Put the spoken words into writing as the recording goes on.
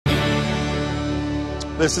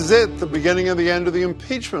This is it, the beginning of the end of the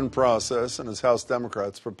impeachment process. And as House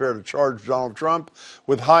Democrats prepare to charge Donald Trump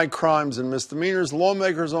with high crimes and misdemeanors,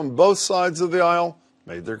 lawmakers on both sides of the aisle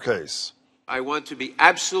made their case. I want to be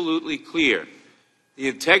absolutely clear. The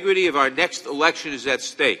integrity of our next election is at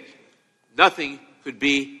stake. Nothing could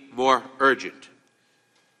be more urgent.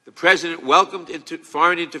 The President welcomed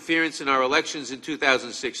foreign interference in our elections in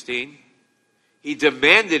 2016. He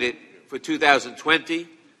demanded it for 2020.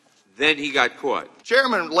 Then he got caught.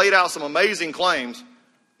 Chairman laid out some amazing claims,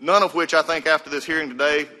 none of which I think after this hearing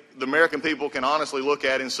today, the American people can honestly look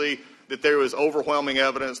at and see that there is overwhelming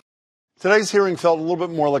evidence. Today's hearing felt a little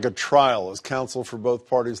bit more like a trial as counsel for both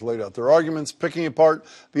parties laid out their arguments, picking apart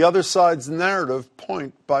the other side's narrative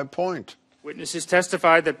point by point. Witnesses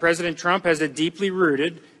testified that President Trump has a deeply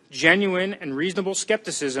rooted, genuine, and reasonable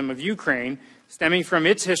skepticism of Ukraine stemming from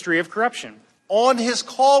its history of corruption. On his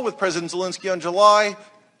call with President Zelensky on July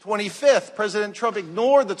 25th, President Trump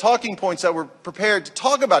ignored the talking points that were prepared to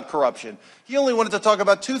talk about corruption. He only wanted to talk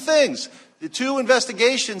about two things, the two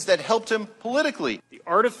investigations that helped him politically. The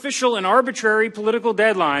artificial and arbitrary political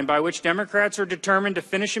deadline by which Democrats are determined to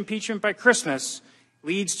finish impeachment by Christmas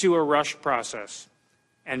leads to a rushed process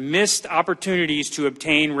and missed opportunities to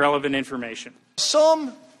obtain relevant information.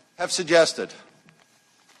 Some have suggested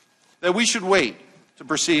that we should wait to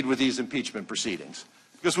proceed with these impeachment proceedings,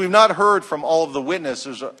 because we've not heard from all of the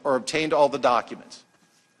witnesses or obtained all the documents.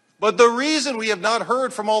 But the reason we have not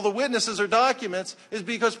heard from all the witnesses or documents is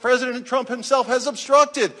because President Trump himself has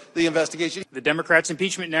obstructed the investigation. The Democrats'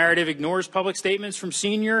 impeachment narrative ignores public statements from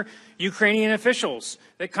senior Ukrainian officials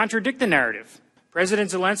that contradict the narrative.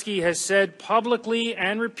 President Zelensky has said publicly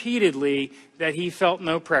and repeatedly that he felt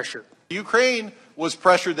no pressure. Ukraine was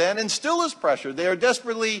pressured then and still is pressured. They are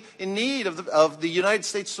desperately in need of the United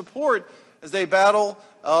States support as they battle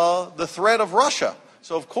the threat of Russia.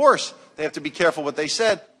 So, of course, they have to be careful what they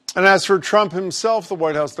said. And as for Trump himself, the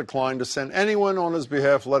White House declined to send anyone on his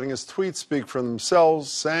behalf, letting his tweets speak for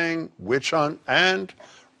themselves, saying witch hunt and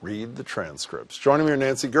read the transcripts. Joining me are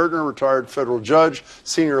Nancy Gertner, retired federal judge,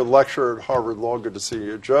 senior lecturer at Harvard Law. Good to see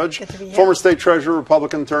you, Judge. Good to be here. Former state treasurer,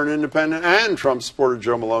 Republican turned independent, and Trump supporter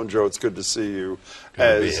Joe Malone. Joe, it's good to see you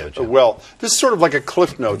as well. This is sort of like a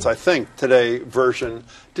Cliff Notes, I think, today version.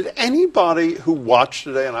 Did anybody who watched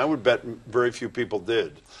today, and I would bet very few people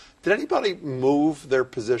did anybody move their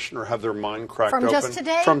position or have their mind cracked open? From just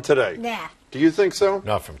today? From today. Nah. Do you think so?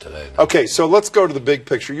 Not from today, no. Okay, so let's go to the big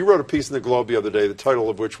picture. You wrote a piece in the Globe the other day, the title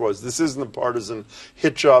of which was, "This isn't a partisan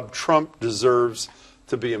hit job. Trump deserves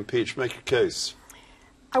to be impeached." Make your case.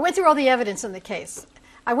 I went through all the evidence in the case.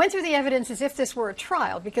 I went through the evidence as if this were a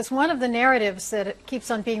trial, because one of the narratives that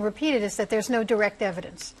keeps on being repeated is that there's no direct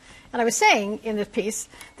evidence. And I was saying in the piece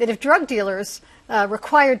that if drug dealers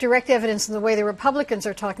require direct evidence in the way the Republicans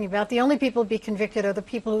are talking about, the only people to be convicted are the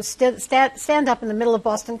people who stand up in the middle of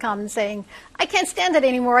Boston Common saying, "I can't stand it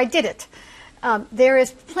anymore, I did it."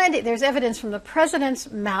 There's evidence from the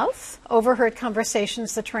president's mouth, overheard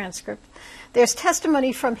conversations, the transcript. There's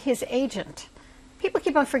testimony from his agent. People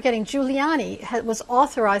keep on forgetting Giuliani was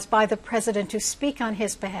authorized by the president to speak on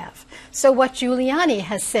his behalf. So what Giuliani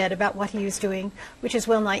has said about what he was doing, which is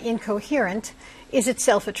well nigh incoherent, is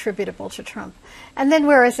itself attributable to Trump. And then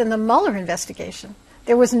whereas in the Mueller investigation,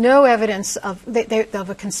 there was no evidence of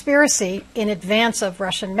a conspiracy in advance of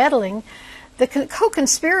Russian meddling, the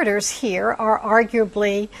co-conspirators here are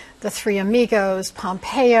arguably the three amigos,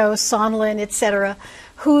 Pompeo, Sondland, etc.,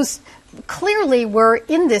 whose clearly were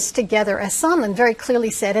in this together, as Sondland very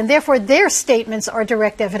clearly said, and therefore their statements are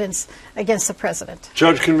direct evidence against the president.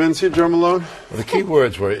 Judge convince you, Joe Malone? Well, the key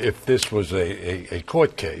words were, if this was a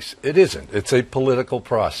court case. It isn't. It's a political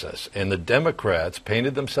process. And the Democrats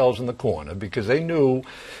painted themselves in the corner because they knew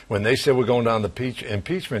when they said we're going down the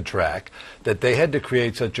impeachment track that they had to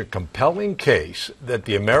create such a compelling case that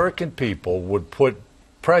the American people would put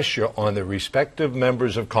pressure on the respective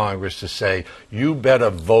members of Congress to say, you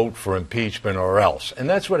better vote for impeachment or else. And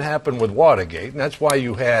that's what happened with Watergate. And that's why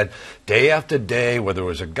you had day after day, whether it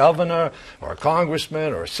was a governor or a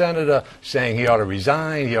congressman or a senator saying he ought to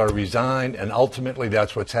resign, and ultimately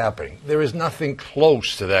that's what's happening. There is nothing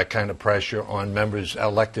close to that kind of pressure on members,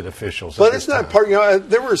 elected officials. But isn't that part,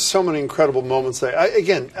 there were so many incredible moments there.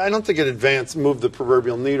 I don't think it moved the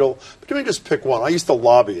proverbial needle, but let me just pick one. I used to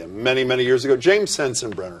lobby him many, many years ago. James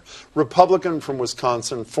Sensenbrenner, Republican from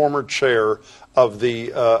Wisconsin, former chair of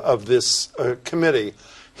this committee.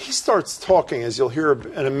 He starts talking, as you'll hear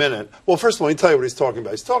in a minute. Well, first of all, let me tell you what he's talking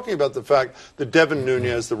about. He's talking about the fact that Devin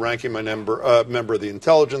Nunes, the ranking member of the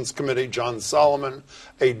Intelligence Committee, John Solomon,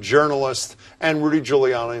 a journalist, and Rudy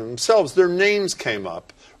Giuliani themselves, their names came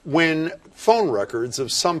up when phone records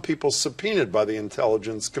of some people subpoenaed by the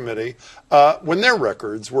Intelligence Committee, when their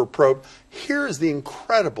records were probed. Here's the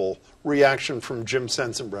incredible reaction from Jim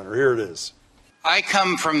Sensenbrenner. Here it is. I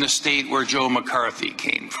come from the state where Joe McCarthy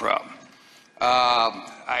came from.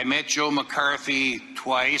 I met Joe McCarthy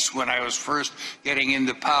twice when I was first getting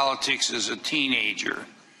into politics as a teenager.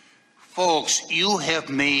 Folks, you have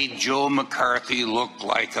made Joe McCarthy look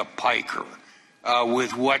like a piker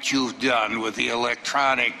with what you've done with the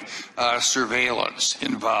electronic surveillance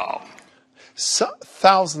involved.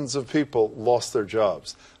 Thousands of people lost their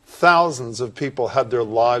jobs. Thousands of people had their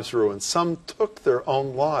lives ruined. Some took their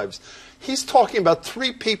own lives. He's talking about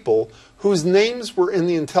 3 people whose names were in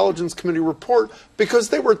the Intelligence Committee report because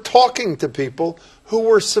they were talking to people who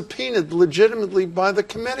were subpoenaed legitimately by the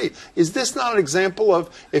committee. Is this not an example of,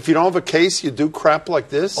 if you don't have a case, you do crap like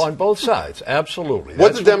this? On both sides, absolutely.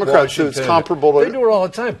 What the Democrats do is comparable to... They do it all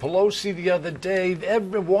the time. Pelosi the other day,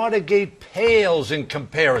 Watergate pales in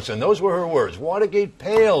comparison. Those were her words. Watergate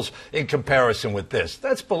pales in comparison with this.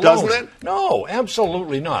 That's baloney. Doesn't it? No,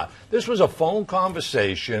 absolutely not. This was a phone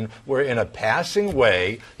conversation where, in a passing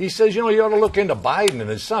way, he says, you ought to look into Biden and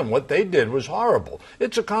his son. What they did was horrible.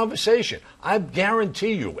 It's a conversation. I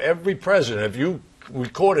guarantee you, every president, if you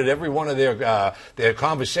recorded every one of their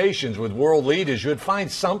conversations with world leaders, you'd find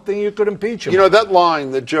something you could impeach him. That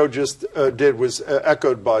line that Joe just did was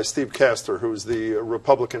echoed by Steve Castor, who's the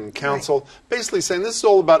Republican counsel, basically saying this is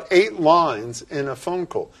all about 8 lines in a phone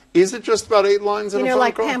call. Is it just about 8 lines in a phone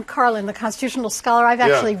like call? Pam Carlin, the constitutional scholar, I've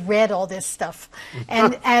actually read all this stuff.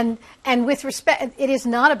 And with respect, it is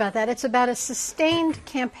not about that. It's about a sustained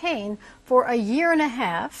campaign for a year and a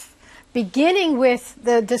half, beginning with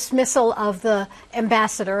the dismissal of the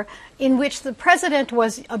ambassador, in which the president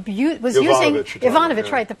was using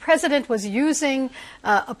Yovanovitch, right? The president was using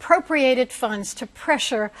appropriated funds to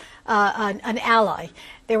pressure an ally.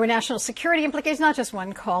 There were national security implications, not just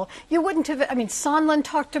one call. You wouldn't have, Sondland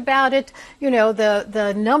talked about it.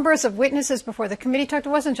 The numbers of witnesses before the committee talked, it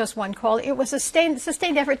wasn't just one call. It was a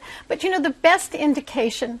sustained effort. But, the best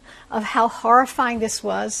indication of how horrifying this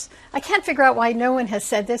was, I can't figure out why no one has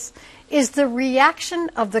said this, is the reaction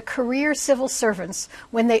of the career civil servants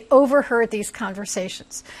when they overheard these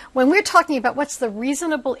conversations. When we're talking about what's the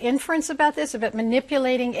reasonable inference about this, about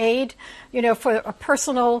manipulating aid, for a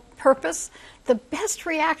personal purpose, the best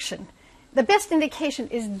reaction, the best indication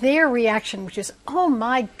is their reaction, which is, oh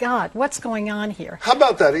my God, what's going on here? How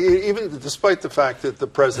about that? Even despite the fact that the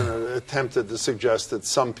president attempted to suggest that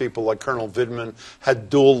some people like Colonel Vindman had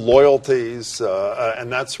dual loyalties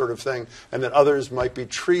and that sort of thing, and that others might be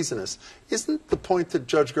treasonous, isn't the point that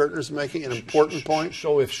Judge Gertner is making an important point?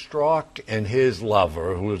 So if Strzok and his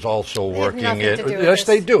lover, who is also working it, yes,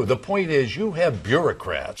 they do. The point is, you have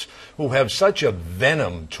bureaucrats who have such a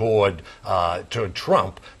venom toward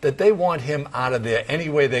Trump that they want him out of there any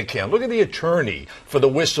way they can. Look at the attorney for the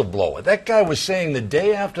whistleblower. That guy was saying the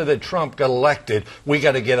day after that Trump got elected, we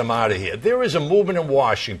got to get him out of here. There is a movement in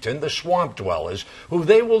Washington, the swamp dwellers, who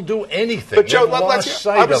they will do anything. But Joe,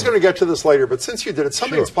 I was going to get to this later, but since you did it,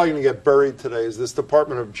 something that's probably going to get buried today is this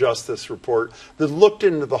Department of Justice report that looked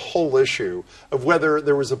into the whole issue of whether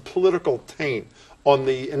there was a political taint on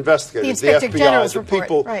the investigators, the FBI, the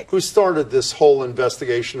people who started this whole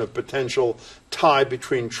investigation of potential tie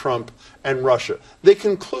between Trump and Russia. They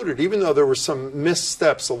concluded, even though there were some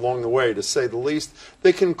missteps along the way, to say the least,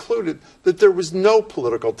 they concluded that there was no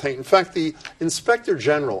political taint. In fact, the Inspector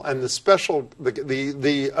General and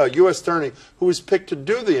the U.S. Attorney who was picked to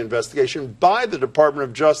do the investigation by the Department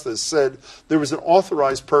of Justice said there was an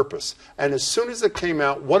authorized purpose. And as soon as it came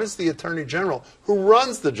out, what does the Attorney General, who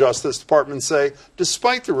runs the Justice Department, say?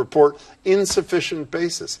 Despite the report, insufficient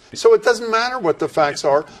basis. So it doesn't matter what the facts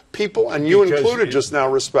are. People, and you included just now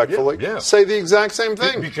respectfully, say the exact same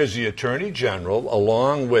thing. Because the Attorney General,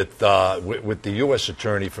 along with the U.S.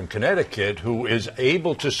 Attorney from Connecticut, who is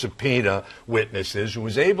able to subpoena witnesses, who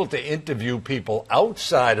was able to interview people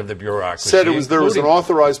outside of the bureaucracy, said there was an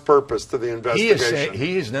authorized purpose to the investigation.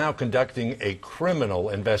 He is now conducting a criminal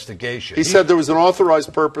investigation. He said there was an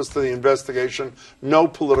authorized purpose to the investigation, no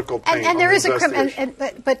political taint. And there is a criminal.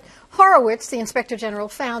 But Horowitz, the Inspector General,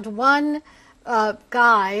 found one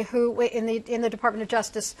guy who in the Department of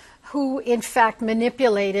Justice who in fact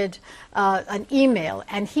manipulated an email,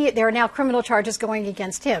 and there are now criminal charges going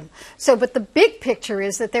against him. So, but the big picture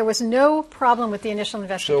is that there was no problem with the initial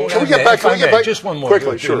investigation. So, can we get back? Just one more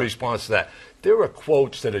quickly, in response to that. There are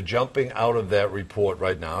quotes that are jumping out of that report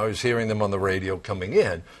right now. I was hearing them on the radio coming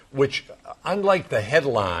in, which, unlike the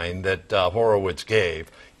headline that Horowitz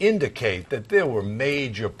gave, indicate that there were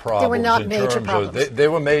major problems. There were not major problems.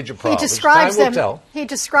 There were major problems. He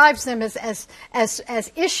describes them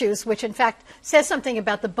as issues, which in fact says something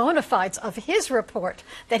about the bona fides of his report,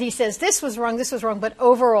 that he says this was wrong, but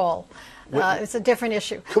overall it's a different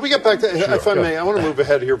issue. Can we get back to, if I may, I want to move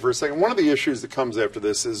ahead here for a second. One of the issues that comes after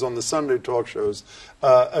this is on the Sunday talk shows,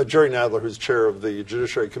 Jerry Nadler, who's chair of the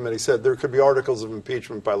Judiciary Committee, said there could be articles of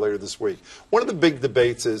impeachment by later this week. One of the big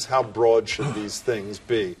debates is how broad should these things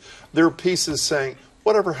be. There are pieces saying,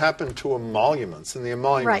 whatever happened to emoluments and the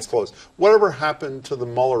emoluments clause? Whatever happened to the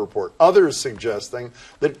Mueller report? Others suggesting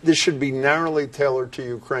that this should be narrowly tailored to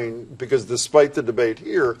Ukraine because despite the debate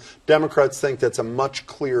here, Democrats think that's a much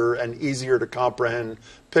clearer and easier to comprehend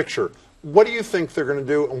picture. What do you think they're going to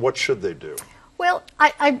do and what should they do? Well,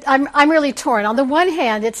 I'm really torn. On the one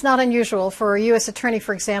hand, it's not unusual for a U.S. attorney,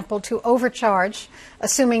 for example, to overcharge,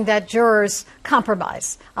 assuming that jurors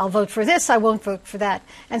compromise. I'll vote for this, I won't vote for that.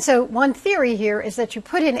 And so one theory here is that you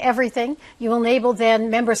put in everything. You enable then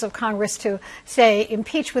members of Congress to say,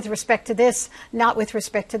 impeach with respect to this, not with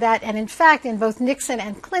respect to that. And in fact, in both Nixon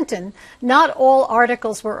and Clinton, not all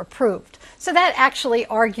articles were approved. So that actually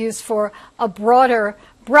argues for a broader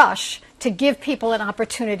brush to give people an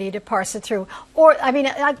opportunity to parse it through. Or, I mean,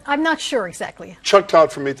 I'm not sure exactly. Chuck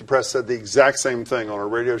Todd from Meet the Press said the exact same thing on a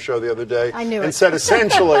radio show the other day. I knew and it. said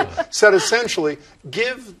essentially,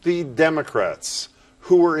 give the Democrats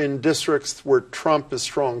who are in districts where Trump is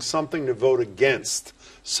strong something to vote against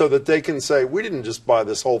so that they can say, we didn't just buy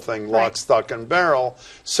this whole thing lock, stock, and barrel.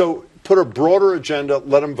 So put a broader agenda,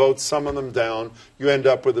 let them vote some of them down. You end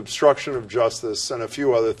up with obstruction of justice and a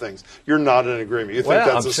few other things. You're not in agreement. You think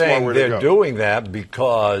that's a smart way to go? They're doing that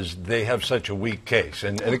because they have such a weak case.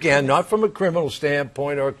 And again, not from a criminal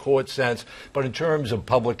standpoint or a court sense, but in terms of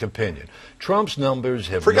public opinion. Trump's numbers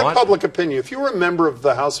have Forget public opinion. If you were a member of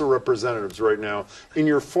the House of Representatives right now, in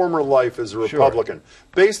your former life as a Republican,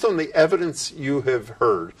 based on the evidence you have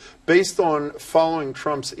heard, based on following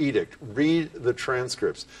Trump's edict, read the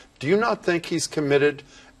transcripts. Do you not think he's committed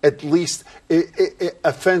at least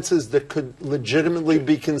offenses that could legitimately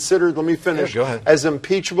be considered, let me finish, as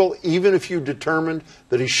impeachable, even if you determined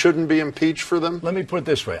that he shouldn't be impeached for them? Let me put it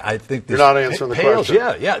this way. I think this You're not answering the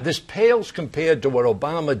question. This pales compared to what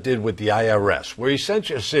Obama did with the IRS, where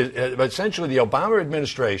essentially the Obama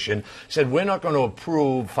administration said we're not going to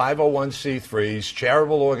approve 501c3s,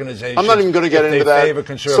 charitable organizations. I'm not even going to get into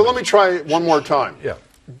that. So let me try it one more time. Yeah.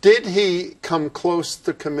 Did he come close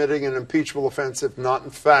to committing an impeachable offense, if not,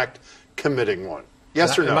 in fact, committing one?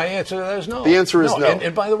 Yes or no? My answer to that is no. The answer is no.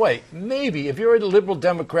 And by the way, maybe if you're a liberal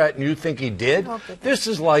Democrat and you think he did, this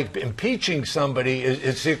is like impeaching somebody.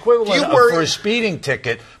 It's the equivalent of, for a speeding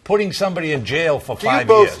ticket, putting somebody in jail for 5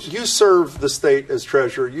 years. You serve the state as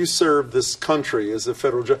treasurer. You serve this country as a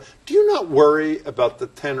federal judge. Do you not worry about the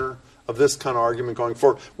tenor of this kind of argument going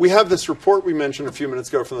forward? We have this report we mentioned a few minutes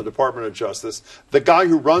ago from the Department of Justice. The guy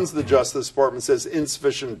who runs the Justice Department says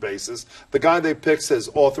insufficient basis. The guy they pick says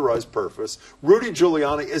authorized purpose. Rudy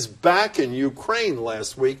Giuliani is back in Ukraine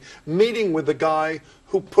last week, meeting with the guy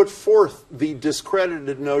who put forth the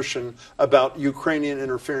discredited notion about Ukrainian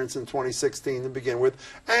interference in 2016 to begin with.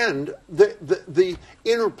 And the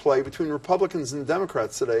interplay between Republicans and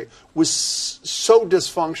Democrats today was so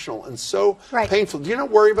dysfunctional and so painful. Do you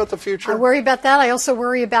not worry about the future? I worry about that. I also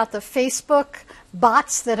worry about the Facebook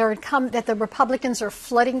bots that the Republicans are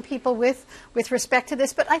flooding people with respect to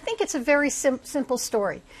this. But I think it's a very simple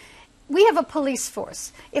story. We have a police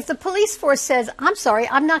force. If the police force says, I'm sorry,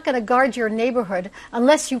 I'm not going to guard your neighborhood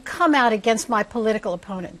unless you come out against my political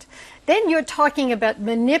opponent, then you're talking about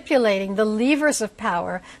manipulating the levers of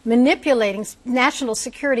power, manipulating national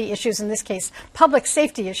security issues, in this case, public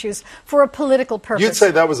safety issues, for a political purpose. You'd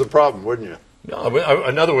say that was a problem, wouldn't you? No,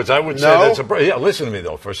 in other words, I would say that's a problem. Yeah, listen to me,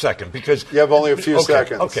 though, for a second, because you have only a few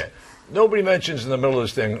seconds. Okay. Nobody mentions in the middle of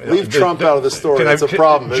this thing. Leave Trump out of the story. It's a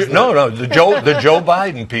problem, isn't it? No. The Joe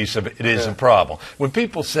Biden piece of it is a problem. When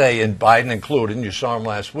people say, and Biden included, and you saw him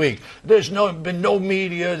last week, there's been no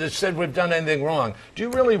media that said we've done anything wrong. Do you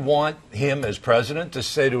really want him as president to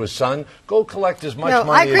say to his son, go collect as much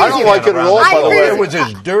money as you can? I don't like it at all, by the way. It was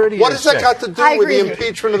as dirty What has that got to do with the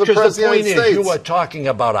impeachment of the President of the United States? Because the point is, you are talking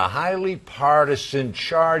about a highly partisan,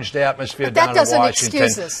 charged atmosphere down in Washington. But that doesn't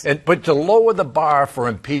excuse us. But to lower the bar for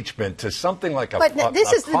impeachment to something like a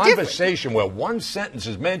this is the conversation where one sentence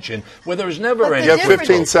is mentioned where there was never any. You have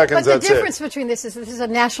 15 seconds, but that's it. the difference between this is a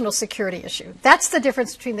national security issue. That's the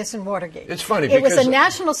difference between this and Watergate. It's funny it was because a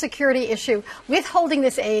national security issue. Withholding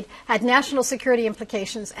this aid had national security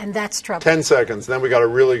implications, and that's trouble. 10 seconds, then we got to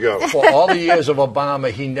really go. For all the years of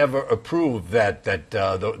Obama, he never approved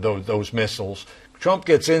those missiles. Trump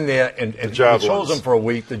gets in there and controls them for a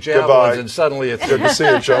week, the javelins, and suddenly it's good to see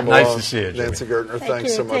you, Joe Malone. Nice to see you, Jimmy. Nancy Gertner,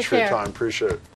 thanks you. so much Take for your care. time. Appreciate it.